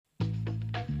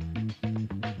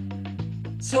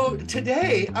So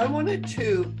today I wanted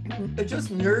to just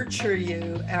nurture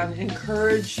you and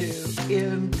encourage you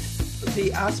in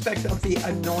the aspect of the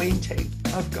anointing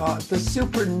of God, the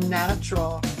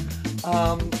supernatural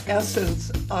essence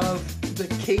of the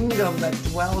kingdom that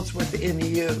dwells within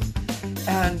you,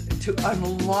 and to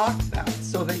unlock that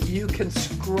so that you can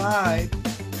scribe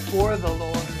for the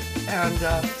Lord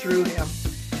and through him.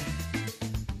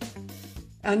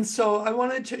 And so I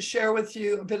wanted to share with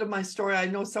you a bit of my story. I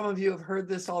know some of you have heard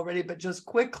this already, but just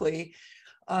quickly,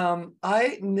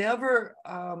 I never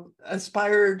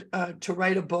aspired to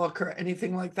write a book or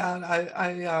anything like that.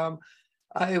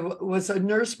 I was a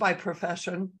nurse by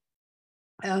profession,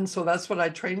 and so that's what I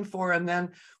trained for. And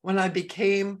then when I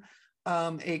became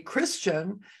a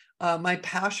Christian, my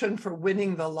passion for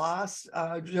winning the lost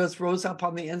just rose up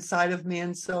on the inside of me.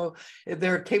 And so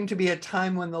there came to be a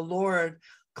time when the Lord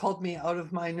called me out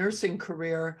of my nursing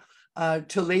career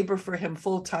to labor for him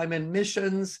full-time in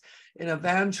missions, in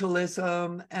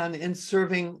evangelism, and in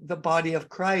serving the body of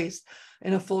Christ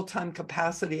in a full-time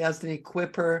capacity as an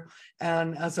equiper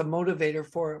and as a motivator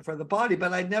for the body.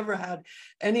 But I never had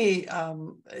any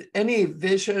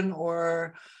vision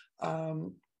or a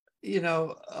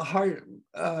heart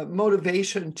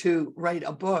motivation to write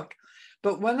a book.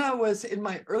 But when I was in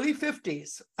my early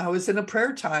 50s, I was in a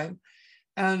prayer time,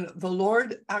 and the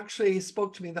Lord actually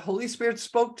spoke to me. The Holy Spirit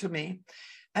spoke to me,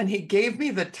 and he gave me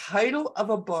the title of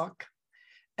a book.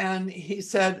 And he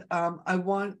said, I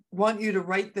want you to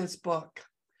write this book.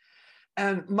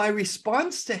 And my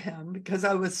response to him, because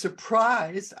I was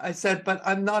surprised, I said, but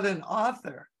I'm not an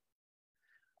author.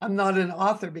 I'm not an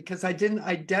author, because I didn't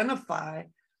identify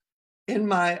in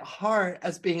my heart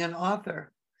as being an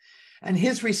author. And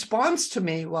his response to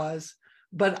me was,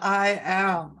 but I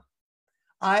am.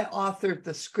 I authored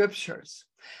the scriptures,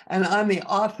 and I'm the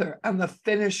author and the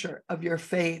finisher of your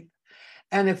faith.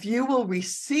 And if you will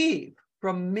receive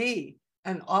from me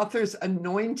an author's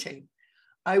anointing,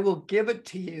 I will give it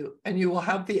to you, and you will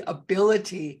have the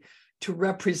ability to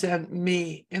represent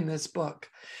me in this book.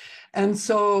 And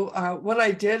so what I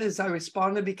did is I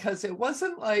responded, because it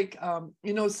wasn't like,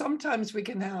 sometimes we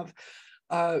can have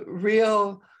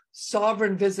real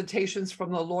sovereign visitations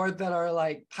from the Lord that are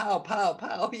like pow, pow,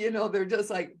 pow, they're just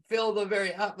like fill the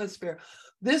very atmosphere.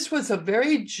 This was a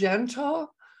very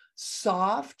gentle,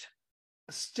 soft,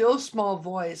 still small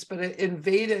voice, but it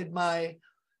invaded my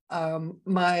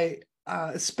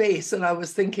space that I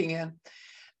was thinking in.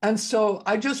 And so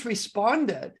I just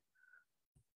responded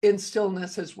in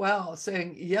stillness as well,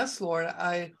 saying, yes, Lord,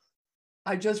 I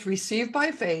just received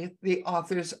by faith the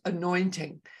author's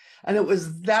anointing. And it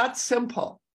was that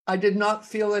simple. I did not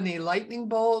feel any lightning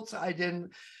bolts. I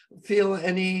didn't feel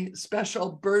any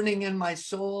special burning in my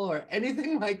soul or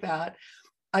anything like that.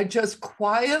 I just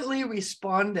quietly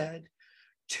responded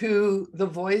to the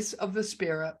voice of the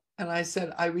Spirit. And I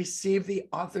said, I receive the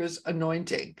author's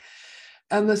anointing.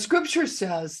 And the scripture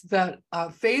says that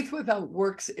faith without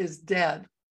works is dead.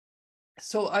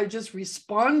 So I just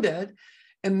responded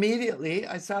immediately.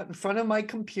 I sat in front of my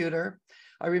computer.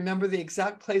 I remember the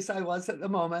exact place I was at the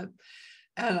moment.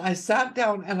 And I sat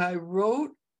down and I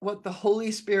wrote what the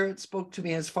Holy Spirit spoke to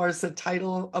me as far as the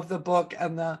title of the book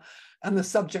and the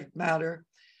subject matter,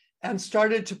 and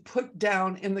started to put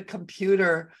down in the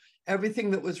computer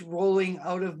everything that was rolling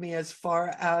out of me as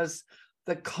far as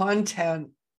the content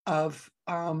of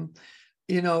thoughts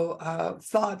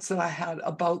that I had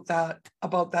about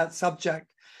that subject.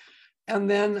 And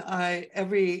then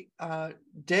every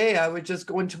day I would just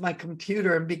go into my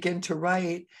computer and begin to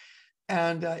write.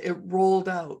 And it rolled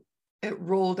out.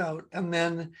 And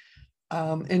then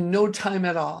in no time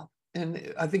at all,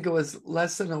 and I think it was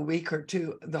less than a week or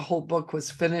two, the whole book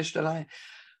was finished. And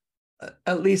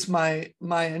at least my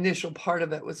initial part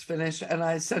of it was finished. And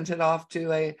I sent it off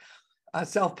to a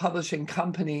self-publishing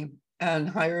company and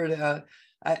hired an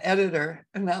editor.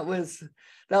 And that was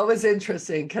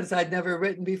interesting, because I'd never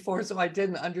written before, so I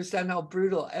didn't understand how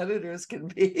brutal editors can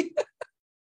be.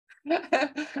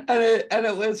 And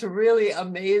it was really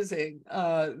amazing,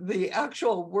 the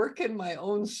actual work in my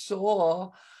own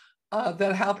soul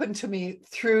that happened to me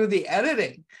through the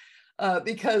editing,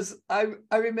 because I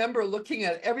remember looking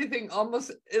at everything,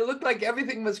 it looked like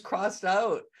everything was crossed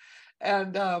out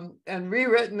and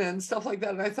rewritten and stuff like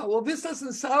that. And I thought, well, this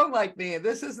doesn't sound like me.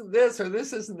 This isn't this, or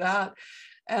this isn't that.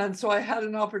 And so I had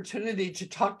an opportunity to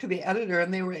talk to the editor,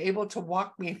 and they were able to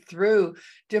walk me through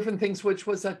different things, which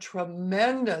was a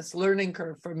tremendous learning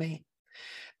curve for me.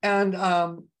 And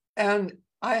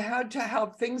I had to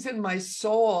have things in my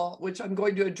soul, which I'm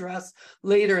going to address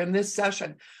later in this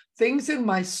session, things in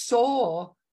my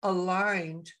soul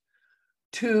aligned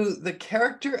to the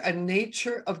character and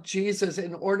nature of Jesus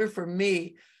in order for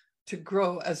me to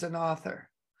grow as an author.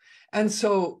 And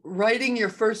so writing your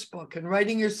first book and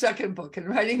writing your second book and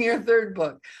writing your third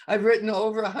book, I've written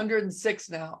over 106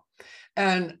 now.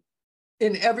 And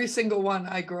in every single one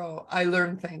I grow, I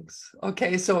learn things.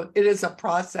 Okay, so it is a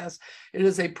process. It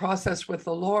is a process with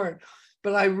the Lord.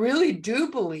 But I really do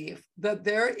believe that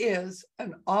there is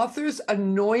an author's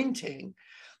anointing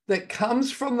that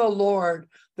comes from the Lord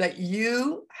that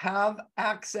you have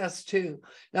access to.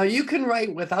 Now, you can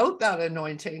write without that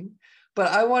anointing, but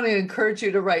I want to encourage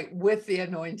you to write with the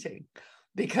anointing,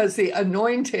 because the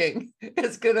anointing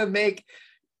is going to make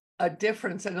a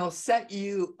difference and it'll set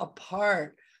you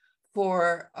apart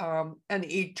for an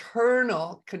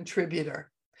eternal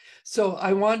contributor. So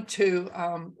I want to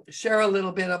share a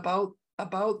little bit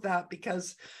about that,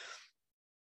 because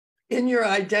in your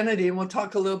identity, and we'll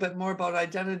talk a little bit more about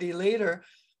identity later,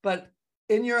 but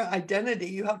in your identity,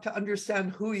 you have to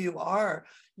understand who you are.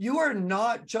 You are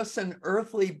not just an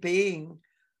earthly being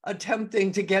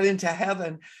attempting to get into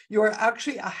heaven. You are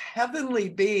actually a heavenly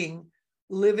being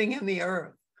living in the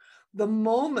earth. The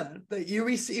moment that you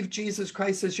receive Jesus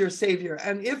Christ as your Savior,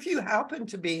 and if you happen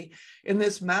to be in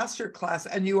this masterclass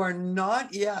and you are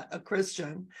not yet a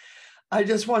Christian, I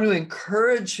just want to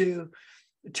encourage you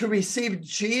to receive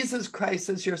Jesus Christ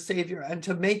as your Savior and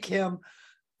to make him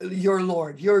your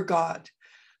Lord, your God,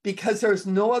 because there's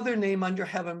no other name under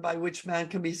heaven by which man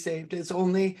can be saved. It's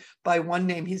only by one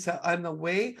name. He said, I'm the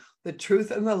way, the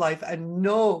truth, and the life, and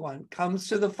no one comes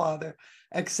to the Father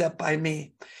except by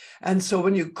me. And so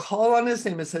when you call on his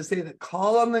name, it says, they that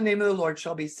call on the name of the Lord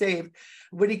shall be saved.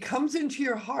 When he comes into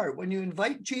your heart, when you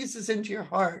invite Jesus into your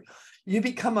heart, you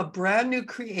become a brand new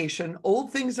creation.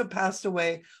 Old things have passed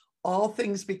away. All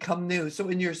things become new. So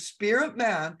in your spirit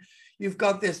man, you've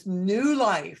got this new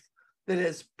life that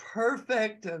is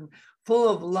perfect and full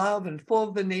of love and full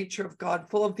of the nature of God,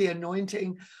 full of the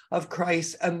anointing of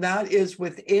Christ. And that is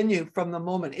within you from the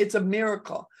moment. It's a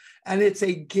miracle and it's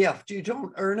a gift. You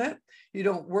don't earn it. You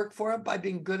don't work for it by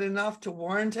being good enough to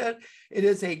warrant it. It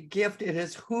is a gift. It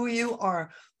is who you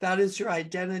are. That is your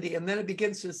identity. And then it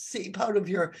begins to seep out of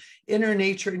your inner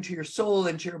nature into your soul,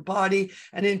 into your body,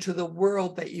 and into the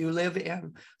world that you live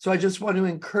in. So I just want to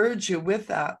encourage you with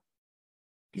that.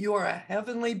 You are a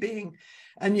heavenly being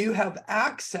and you have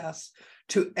access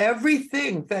to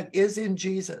everything that is in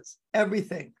Jesus,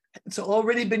 everything. It's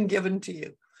already been given to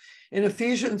you. In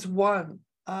Ephesians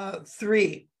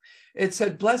 1:3, it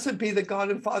said, blessed be the God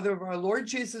and Father of our Lord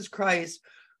Jesus Christ,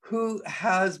 who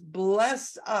has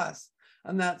blessed us,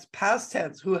 and that's past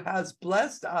tense, who has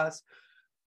blessed us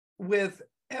with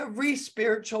every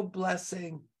spiritual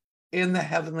blessing in the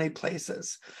heavenly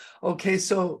places. Okay,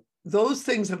 so those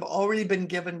things have already been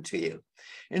given to you.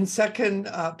 In 2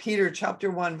 Peter chapter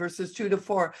 1, verses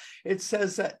 2-4, it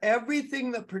says that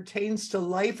everything that pertains to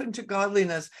life and to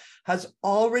godliness has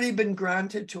already been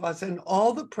granted to us, and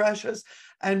all the precious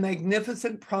and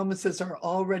magnificent promises are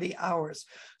already ours.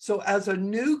 So as a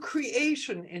new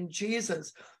creation in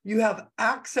Jesus, you have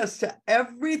access to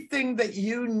everything that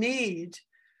you need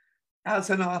as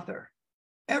an author.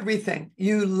 Everything.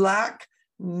 You lack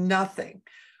nothing.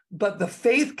 But the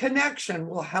faith connection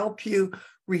will help you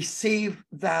receive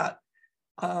that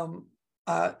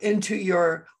into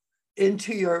your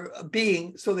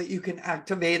being so that you can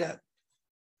activate it.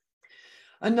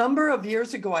 A number of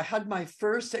years ago, I had my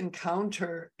first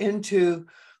encounter into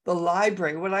the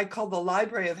library, what I call the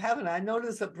Library of Heaven. I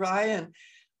noticed that Brian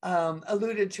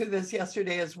alluded to this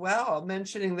yesterday as well,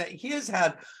 mentioning that he has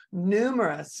had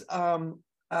numerous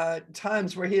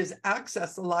times where he has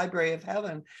accessed the Library of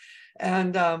Heaven.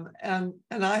 And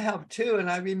I have too.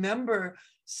 And I remember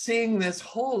seeing this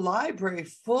whole library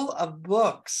full of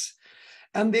books,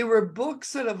 and they were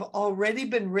books that have already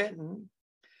been written.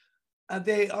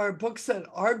 They are books that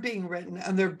are being written,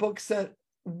 and they're books that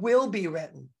will be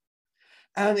written.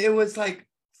 And it was like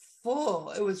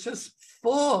full. It was just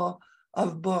full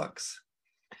of books.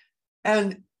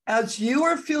 And as you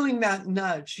are feeling that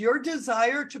nudge, your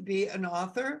desire to be an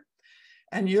author,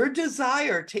 and your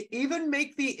desire to even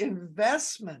make the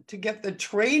investment to get the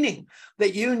training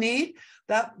that you need,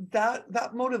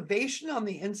 that motivation on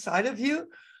the inside of you,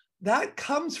 that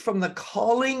comes from the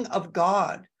calling of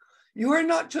God. You are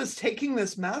not just taking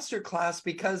this masterclass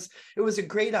because it was a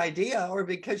great idea or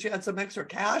because you had some extra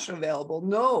cash available.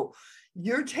 No,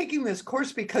 you're taking this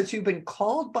course because you've been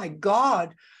called by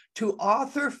God to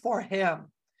author for him.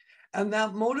 And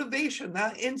that motivation,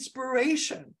 that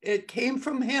inspiration, it came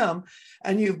from him,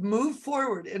 and you've moved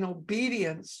forward in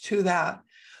obedience to that,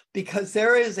 because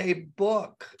there is a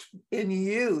book in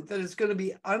you that is going to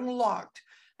be unlocked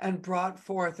and brought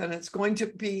forth, and it's going to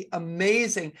be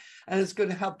amazing, and it's going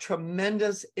to have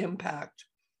tremendous impact.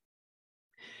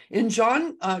 In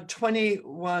John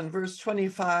 21, verse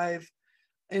 25,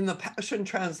 in the Passion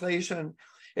Translation,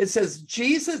 it says,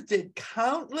 Jesus did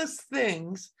countless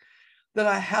things that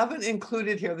I haven't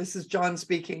included here. This is John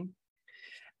speaking.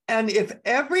 And if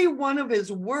every one of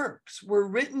his works were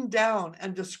written down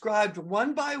and described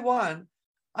one by one,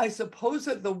 I suppose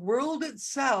that the world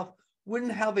itself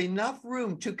wouldn't have enough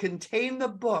room to contain the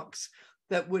books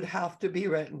that would have to be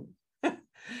written.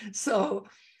 So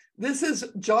this is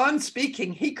John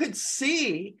speaking. He could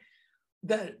see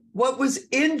that what was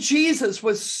in Jesus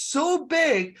was so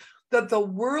big that the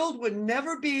world would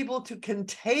never be able to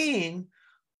contain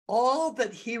all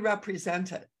that he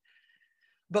represented.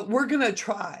 But we're going to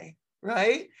try,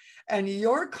 right? And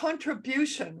your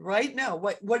contribution right now,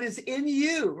 what is in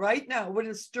you right now, what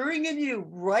is stirring in you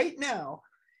right now,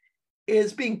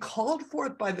 is being called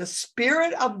forth by the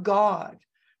Spirit of God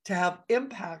to have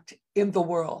impact in the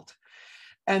world.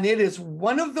 And it is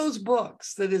one of those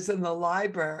books that is in the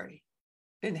library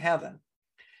in heaven.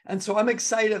 And so I'm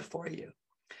excited for you.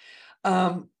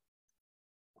 I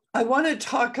want to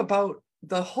talk about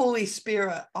the Holy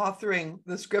Spirit authoring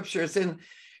the scriptures. In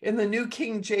the New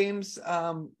King James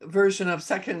version of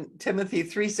 2 Timothy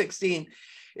 3:16,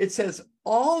 it says,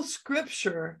 all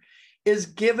scripture is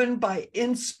given by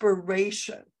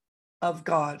inspiration of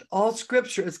God. All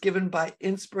scripture is given by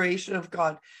inspiration of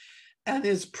God and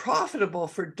is profitable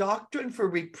for doctrine, for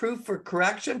reproof, for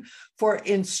correction, for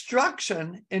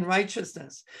instruction in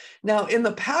righteousness. Now, in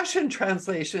the Passion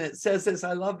Translation, it says this,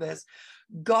 I love this,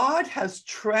 God has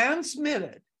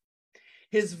transmitted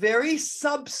his very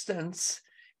substance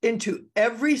into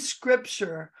every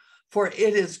scripture, for it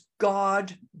is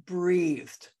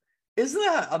God-breathed. Isn't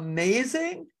that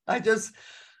amazing? I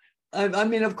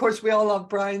mean, of course, we all love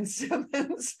Brian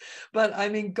Simmons, but I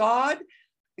mean, God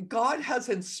has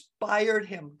inspired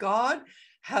him. God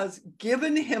has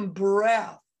given him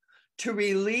breath to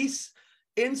release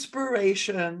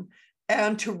inspiration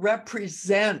and to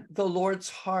represent the Lord's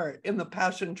heart in the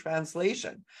Passion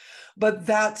Translation. But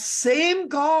that same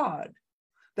God,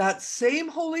 that same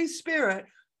Holy Spirit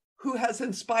who has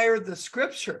inspired the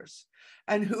scriptures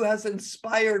and who has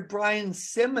inspired Brian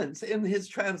Simmons in his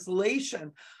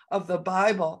translation of the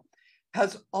Bible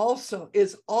is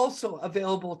also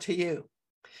available to you,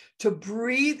 to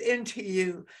breathe into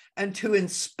you and to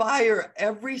inspire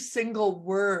every single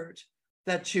word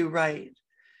that you write.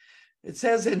 It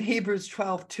says in Hebrews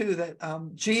 12:2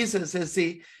 that Jesus is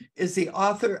the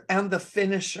author and the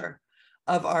finisher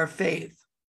of our faith.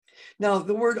 Now,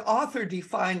 the word author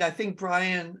defined, I think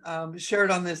Brian shared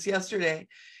on this yesterday,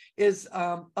 is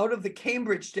out of the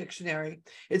Cambridge Dictionary.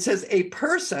 It says a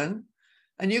person,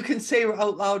 and you can say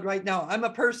out loud right now, I'm a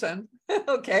person,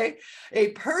 okay? A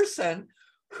person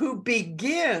who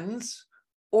begins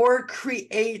or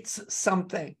creates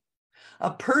something.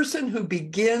 A person who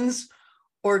begins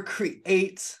or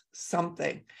creates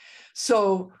something.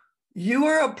 So you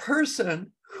are a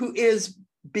person who is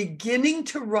beginning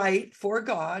to write for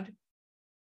God.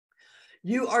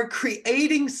 You are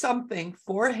creating something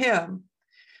for him,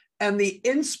 and the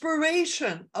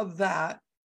inspiration of that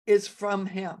is from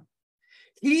him.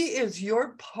 He is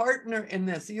your partner in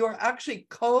this. You are actually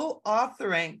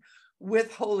co-authoring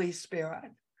with Holy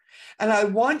Spirit. And I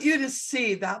want you to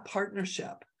see that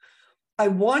partnership. I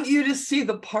want you to see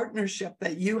the partnership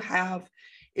that you have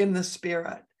in the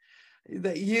Spirit,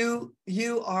 that you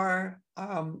are,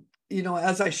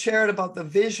 as I shared about the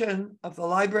vision of the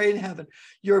library in heaven,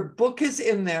 your book is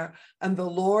in there and the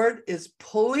Lord is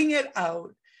pulling it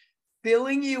out,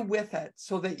 filling you with it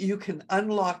so that you can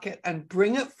unlock it and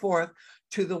bring it forth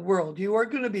to the world. You are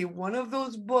going to be one of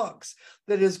those books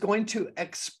that is going to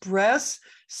express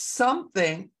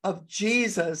something of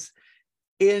Jesus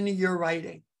in your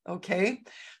writing. Okay,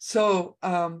 so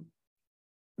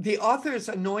the author's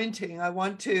anointing, I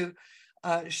want to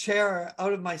share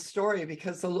out of my story,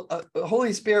 because the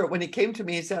Holy Spirit, when he came to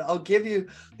me, he said, I'll give you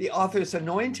the author's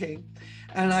anointing.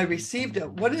 And I received it.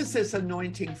 What is this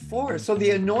anointing for? So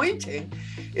the anointing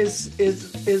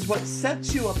is what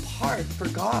sets you apart for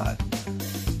God.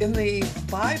 In the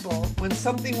Bible, when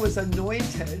something was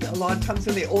anointed, a lot of times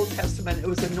in the Old Testament, it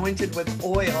was anointed with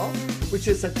oil, which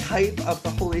is a type of the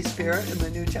Holy Spirit in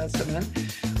the New Testament.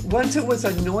 Once it was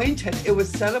anointed, it was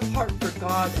set apart for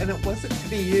God, and it wasn't to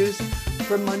be used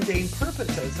for mundane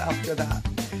purposes after that.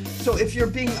 So if you're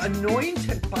being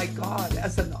anointed by God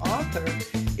as an author,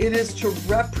 it is to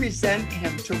represent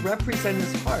him, to represent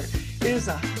his heart. It is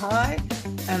a high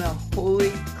and a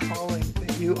holy calling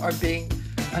that you are being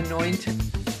anointed